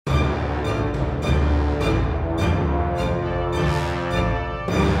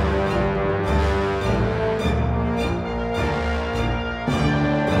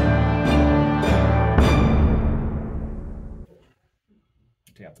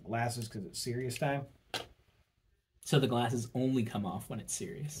the glasses because it's serious time. So the glasses only come off when it's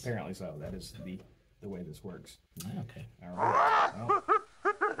serious. Apparently so. That is the way this works. Okay. All right. Well,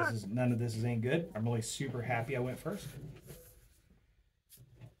 none of this is any good. I'm really super happy I went first.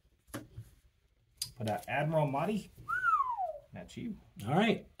 But Admiral Mahdi, that's you. All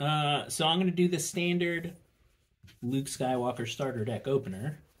right. So I'm going to do the standard Luke Skywalker starter deck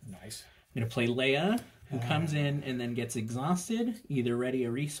opener. Nice. I'm going to play Leia, who comes in and then gets exhausted. Either ready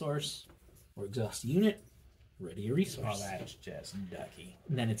a resource or exhaust a unit. Ready a resource. Oh, that's just ducky.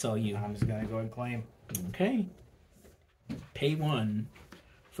 And then it's all you. I'm just going to go ahead and claim. Okay. Pay 1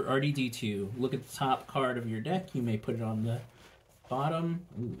 for RDD2. Look at the top card of your deck. You may put it on the bottom.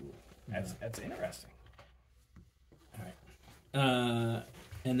 Ooh. That's interesting. All right.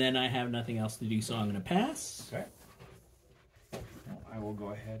 And then I have nothing else to do, so I'm going to pass. Okay. Well, I will go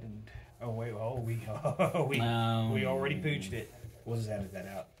ahead and... Oh, wait. Oh, we already pooched it. We'll just edit that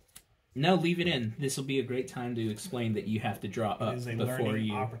out. No, leave it in. This will be a great time to explain that you have to draw up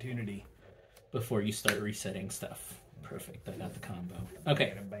opportunity before you start resetting stuff. Perfect. I got the combo.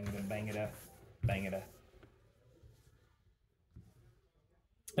 Okay. Bang it, bang it, bang it.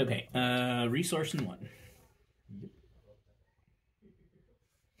 Okay. Resource in 1. Yep.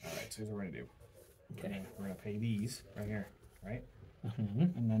 All right. So here's what we're gonna do. Okay. We're gonna pay these right here, right?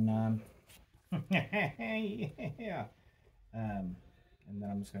 Mm-hmm. And then yeah. And then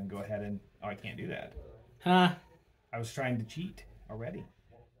I'm just going to go ahead and... Oh, I can't do that. Huh? I was trying to cheat already.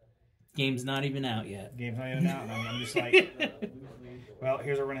 Game's not even out yet. Game's not even out, and I'm just like... Well,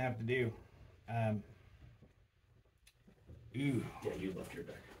 here's what we're going to have to do. Ooh. Yeah, you left your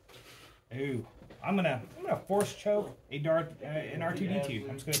deck. Ooh. I'm gonna force choke a Darth an R2D2.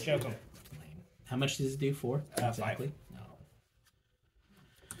 I'm just gonna choke him. How much does it do for? Exactly. 5. No.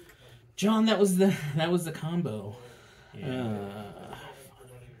 John, that was the combo. Yeah.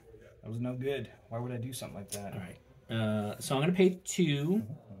 That was no good. Why would I do something like that? All right. So I'm gonna pay 2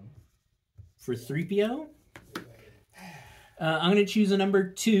 for 3PO. I'm gonna choose a number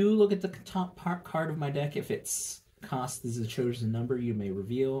 2. Look at the top card of my deck. If its cost is a chosen number, you may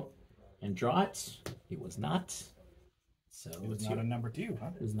reveal and draw it. It was not. So it was not a number 2, huh?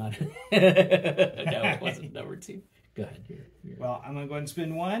 It was not. No, it wasn't number 2. Go ahead. Here. Well, I'm going to go ahead and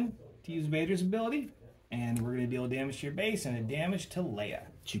spend 1 to use Vader's ability, and we're going to deal damage to your base and a damage to Leia.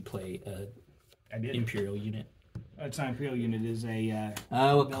 Did you play I did. Imperial unit? It's not Imperial unit. Is a a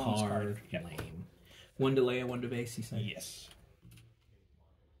card. Yep. Lame. 1 to Leia, 1 to base, you said? Yes.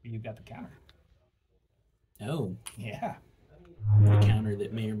 You've got the counter. Oh. Yeah. The counter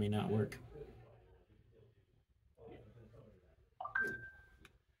that may or may not work.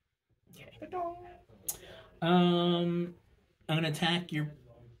 Okay. I'm gonna attack your.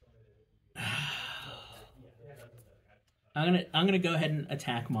 I'm gonna go ahead and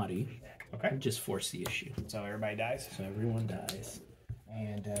attack Mahdi. Okay. Just force the issue. So everybody dies. So everyone dies.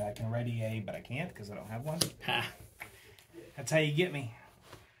 And I can ready a, but I can't because I don't have one. Ha. That's how you get me.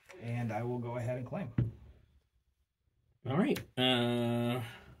 And I will go ahead and claim. All right. I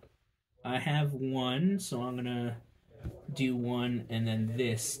have 1, so I'm gonna do 1 and then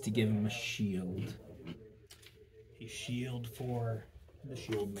this to give him a shield. A shield for the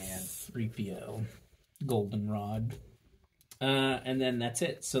shield man. 3PO. Goldenrod. And then that's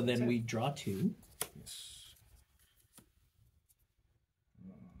it. So then we draw 2. Yes.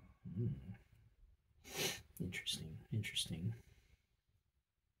 Interesting. Interesting.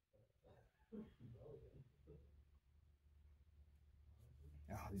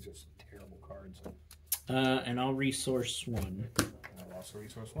 Oh, these are some terrible cards. And I'll resource 1. I'll also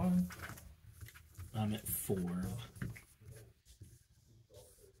resource 1. I'm at 4.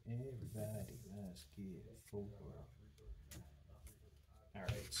 Everybody must get 4.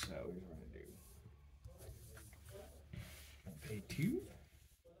 Alright, so here's what I'm going to do. I'm going to pay 2.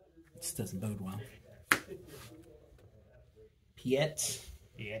 This doesn't bode well. Piet.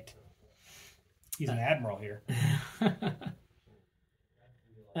 He's an admiral here.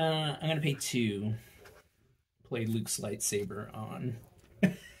 I'm going to pay 2. Play Luke's lightsaber on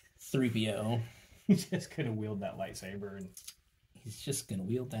 3PO. He's just going to wield that lightsaber. And He's just going to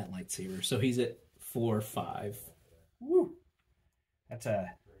wield that lightsaber. So he's at 4/5. Woo! That's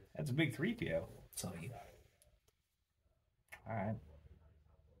a big 3PO. That's all you. Alright.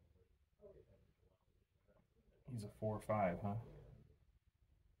 He's a 4/5, huh?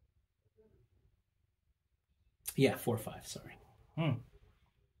 Yeah, 4/5, sorry.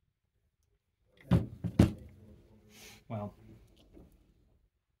 Well,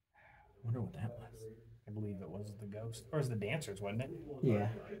 I wonder what that was. I believe it was the ghost. Or it was the dancers, wasn't it? Yeah.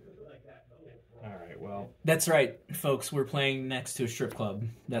 All right, well. That's right, folks. We're playing next to a strip club.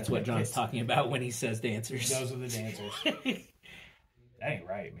 That's what John's talking about when he says dancers. Those are the dancers. That ain't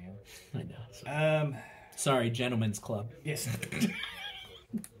right, man. I know. Sorry, gentlemen's club. Yes.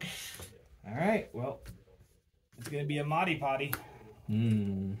 All right, well. It's going to be a Mahdi potty.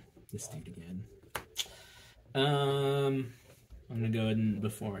 This dude again. I'm going to go ahead and,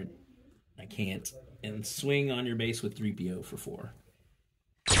 before I can't, and swing on your base with 3PO for 4.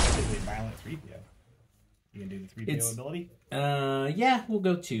 Violent 3PO. You going to do the 3PO ability? Yeah, we'll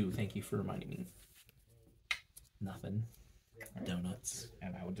go 2. Thank you for reminding me. Nothing. Right. Donuts.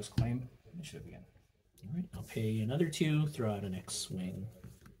 And I will just claim initiative again. All right, I'll pay another 2, throw out an X swing.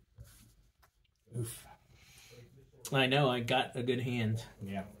 Oof. I know, I got a good hand.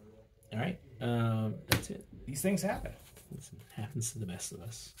 Yeah. All right, that's it. These things happen. It happens to the best of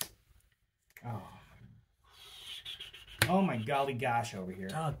us. Oh my golly gosh over here.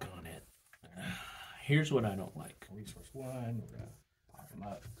 Doggone it. Here's what I don't like. Resource 1. We're going to pop them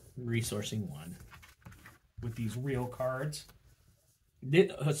up. Resourcing 1. With these real cards.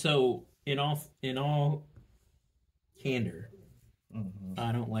 So, in all candor,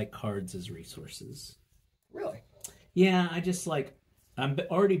 I don't like cards as resources. Really? Yeah, I just like... I'm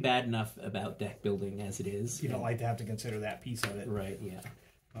already bad enough about deck building as it is. You don't like to have to consider that piece of it. Right, yeah.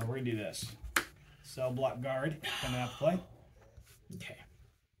 Well, we're going to do this. Cell block guard coming out to play. Okay.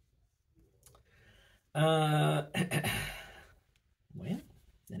 Well,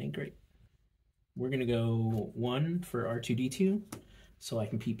 that ain't great. We're going to go 1 for R2-D2 so I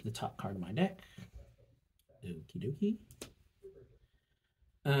can peep the top card of my deck. Okie dokie.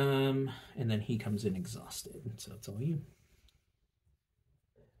 And then he comes in exhausted, so it's all you.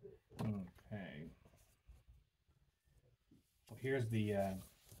 Okay. Well, here's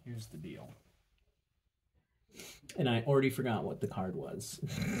the deal. And I already forgot what the card was.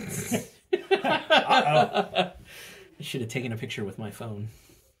 Uh-oh. I should have taken a picture with my phone.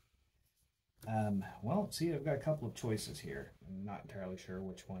 Well, see, I've got a couple of choices here. I'm not entirely sure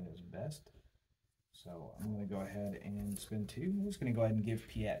which one is best. So I'm going to go ahead and spend 2. I'm just going to go ahead and give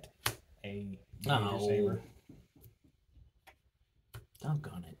Piet a Vader Saber.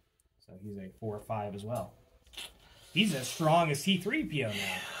 Doggone it. So he's a 4 or 5 as well. He's as strong as T3PO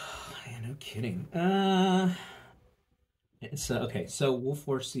now. Yeah, no kidding. So okay, so we'll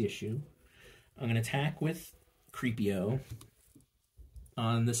force the issue. I'm going to attack with Creepio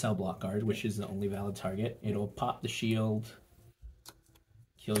on the cell block guard, which is the only valid target. It'll pop the shield,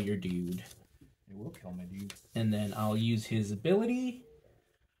 kill your dude. It will kill my dude. And then I'll use his ability.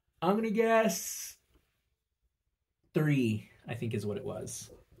 I'm going to guess 3, I think is what it was.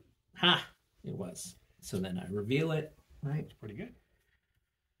 Ha! It was. So then I reveal it. Right? It's pretty good.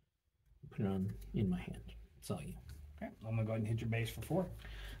 Put it on in my hand. It's all you. Okay, I'm going to go ahead and hit your base for 4.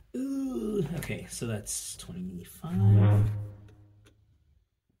 Ooh, okay, so that's 25.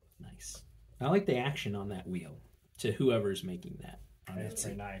 Nice. I like the action on that wheel to whoever's making that. That's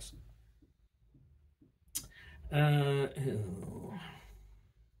very nice. I'm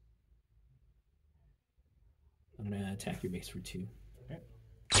going to attack your base for 2. Okay.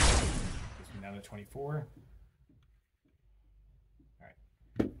 Gives me another 24. All right.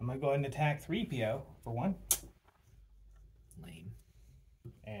 I'm going to go ahead and attack 3PO for 1. Lame.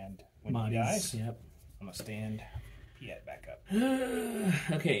 And when he dies, yep. I'm going to stand Piet back up.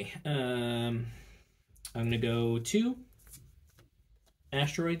 Okay. I'm going to go 2.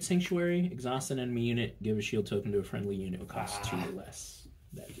 Asteroid Sanctuary. Exhaust an enemy unit. Give a shield token to a friendly unit. It costs 2 or less.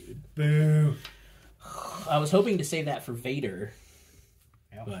 That dude. Boo. I was hoping to save that for Vader.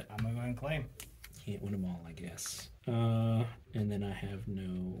 Yep, but I'm going to go ahead and claim. Can't win them all, I guess. And then I have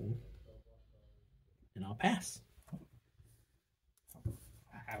no... And I'll pass.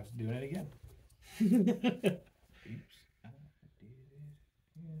 I was doing it again. Oops. I did it again.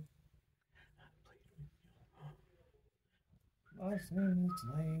 I said it's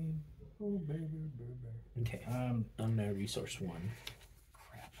lame. Oh, baby, baby. Okay. I'm going to resource 1.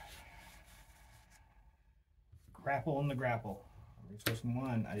 Crap. Grapple on the grapple. Resource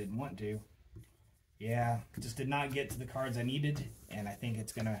 1. I didn't want to. Yeah, just did not get to the cards I needed, and I think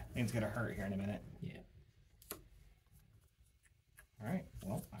it's gonna hurt here in a minute. Yeah. All right.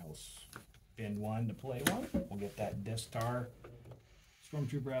 Well, I will spend 1 to play 1. We'll get that Death Star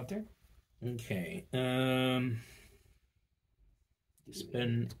Stormtrooper out there. Okay.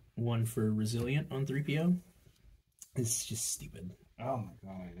 Spend 1 for Resilient on 3PO. It's just stupid. Oh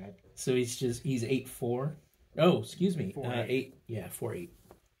my god. So he's 8-4. Oh, excuse me. 4-8. 8. Yeah, 4-8.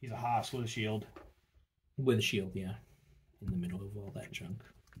 He's a Haas with a shield. With a shield, yeah. In the middle of all that junk.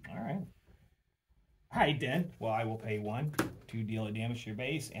 All right. Alright then. Well, I will pay 1 to deal a damage to your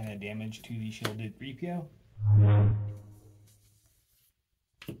base and a damage to the shielded 3PO.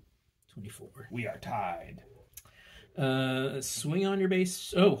 24. We are tied. Swing on your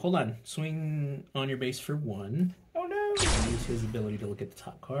base. Oh, hold on. Swing on your base for 1. Oh no! Use his ability to look at the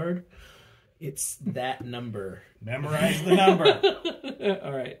top card. It's that number. Memorize the number.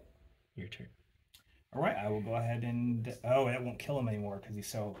 All right. Your turn. All right, I will go ahead and... Oh, that won't kill him anymore because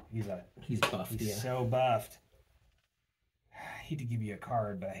he's buffed. He's so buffed. I hate to give you a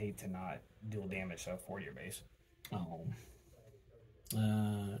card, but I hate to not deal damage so 4 to your base. Oh.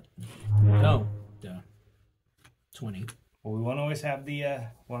 Oh. Duh. 20. Well, we won't always have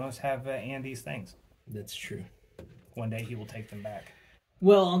Andy's things. That's true. One day he will take them back.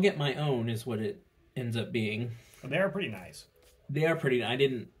 Well, I'll get my own is what it ends up being. Well, they are pretty nice. They are pretty...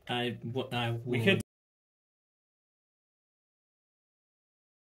 We could...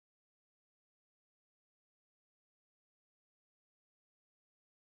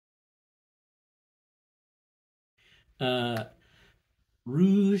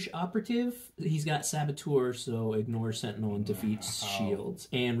 Rouge Operative, he's got Saboteur, so ignore Sentinel and defeats shields.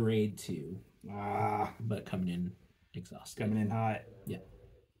 And Raid 2. But coming in exhausted. Coming in hot. Yeah.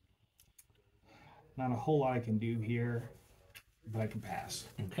 Not a whole lot I can do here, but I can pass.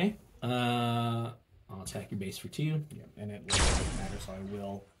 Okay. I'll attack your base for 2. Yeah, and it doesn't matter, so I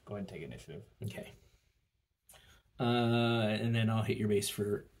will go ahead and take initiative. Okay. And then I'll hit your base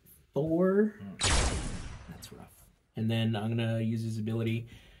for 4. That's rough. And then I'm going to use his ability,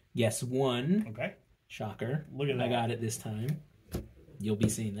 guess 1. Okay. Shocker. Look at that. I got it this time. You'll be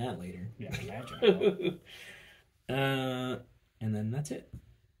seeing that later. Yeah, imagine. And then that's it.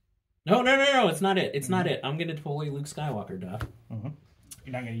 No, it's not it. It's not it. I'm going to deploy Luke Skywalker, duh.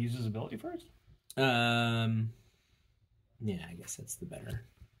 You're not going to use his ability first? Yeah, I guess that's the better.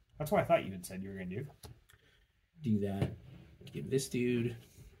 That's what I thought you had said you were going to do. Do that. Give this dude.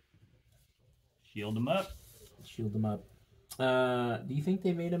 Shield him up. Shield him up. Do you think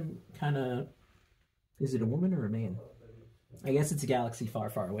they made him kind of... Is it a woman or a man? I guess it's a galaxy far,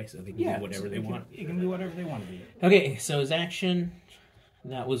 far away, so they can do whatever they want. It can do whatever they want to be. Okay, so his action,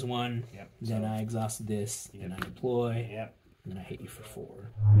 that was 1. Yep. Then I exhausted this. Then I deploy. Yep. And then I hit you for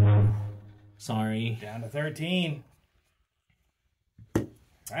 4. Sorry. Down to 13. All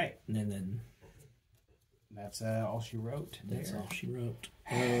right. And then that's all she wrote. That's all she wrote.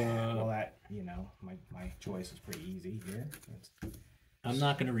 Well, that, my choice is pretty easy here. I'm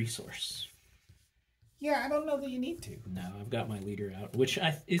not going to resource. Yeah, I don't know that you need to. No, I've got my leader out.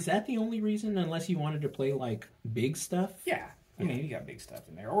 Is that the only reason, unless you wanted to play, like, big stuff? Yeah. I mean, you got big stuff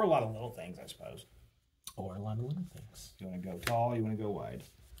in there. Or a lot of little things, I suppose. Or a lot of little things. You want to go tall, you want to go wide.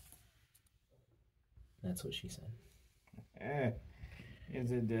 That's what she said.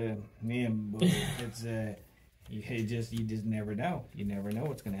 It's man, boy, it's you just never know. You never know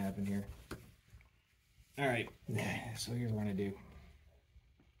what's going to happen here. All right, so here's what I'm going to do.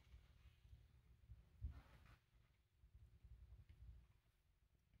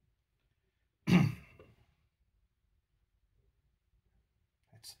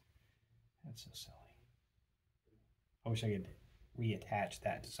 That's so silly. I wish I could reattach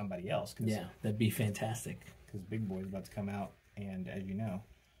that to somebody else. Yeah, that'd be fantastic. Because Big Boy's about to come out, and as you know.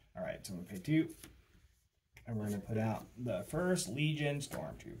 All right, so I'm going to pay 2. And we're going to put out the 1st Legion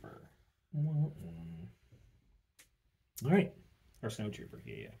Stormtrooper. All right. Or Snowtrooper,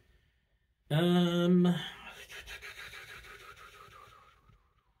 yeah. I'm going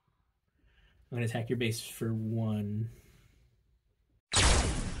to attack your base for 1.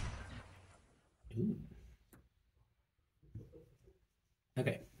 Ooh.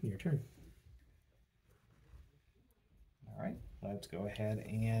 Okay, your turn. All right, let's go ahead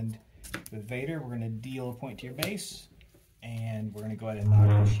and with Vader, we're going to deal a point to your base, and we're going to go ahead and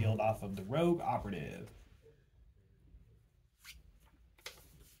knock the shield off of the Rogue Operative.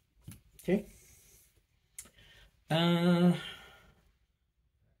 Okay.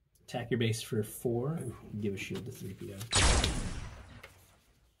 Attack your base for 4. Give a shield to 3PO.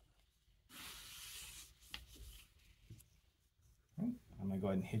 I'm going to go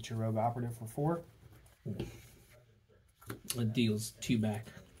ahead and hit your Rogue Operative for 4. It deals 2 back.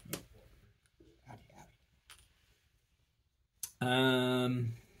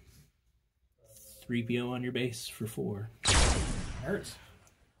 3PO on your base for 4. Hurts.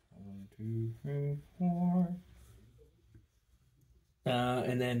 1, 2, 3, 4.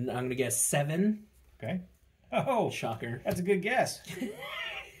 And then I'm going to guess 7. Okay. Oh, shocker. That's a good guess.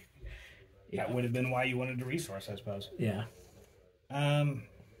 That would have been why you wanted to resource, I suppose. Yeah.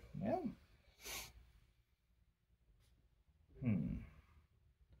 Yeah. It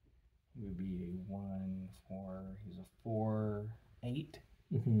would be a 1, He's a 4/8.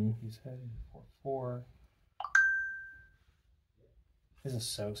 He's heading 4/4. This is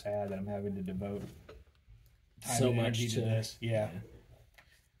so sad that I'm having to devote time so and much energy to this. Yeah.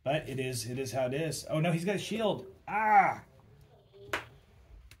 But it is how it is. Oh no, he's got a shield. Ah!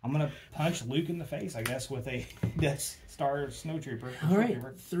 I'm gonna punch Luke in the face, I guess, with a Death Star Snowtrooper. All right,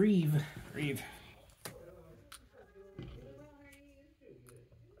 Threve.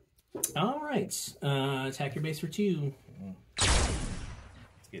 All right, attack your base for 2.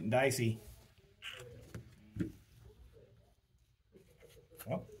 It's getting dicey.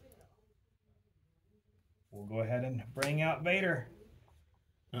 Well, we'll go ahead and bring out Vader.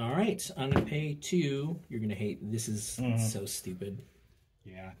 All right, I'm going to pay 2. You're going to hate. This is so stupid.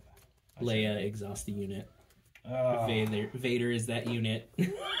 Yeah. Leia, exhaust the unit. Vader is that unit.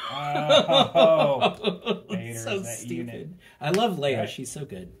 Vader so is that stupid. unit. I love Leia. Right. She's so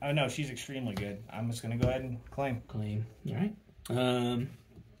good. Oh, no, she's extremely good. I'm just going to go ahead and claim. All right. I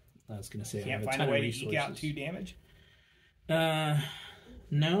was going to say Can't I have a find ton a way of to resources. eke out 2 damage?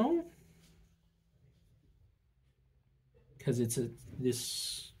 No. Because it's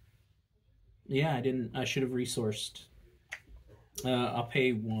this. Yeah, I should have resourced. I'll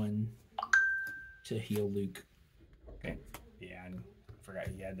pay 1 to heal Luke. Okay. Yeah, I forgot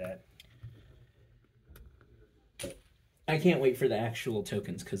he had that. I can't wait for the actual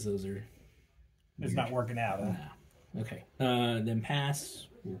tokens because those are. It's not working out, huh? No. Okay. Then pass.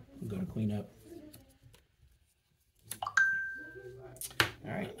 We'll go to clean up.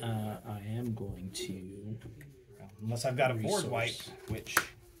 All right. I am going to. Unless I've got a board wipe, which.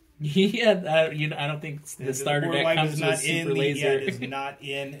 Yeah, I don't think the starter deck comes with super laser. Yeah, it is not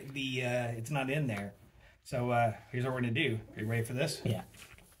in the. It's not in there. So here's what we're gonna do. Are you ready for this? Yeah.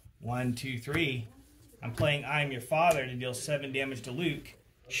 1, 2, 3. I'm playing I Am Your Father to deal 7 damage to Luke.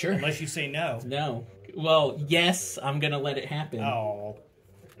 Sure. Unless you say no. No. Well, yes, I'm gonna let it happen. Oh.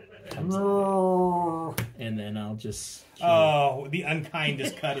 And then I'll just. Oh, the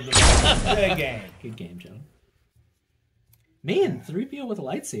unkindest cut of the game. Good game, Joe. Man, 3PO with a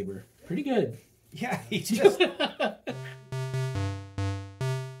lightsaber. Pretty good. Yeah, he's just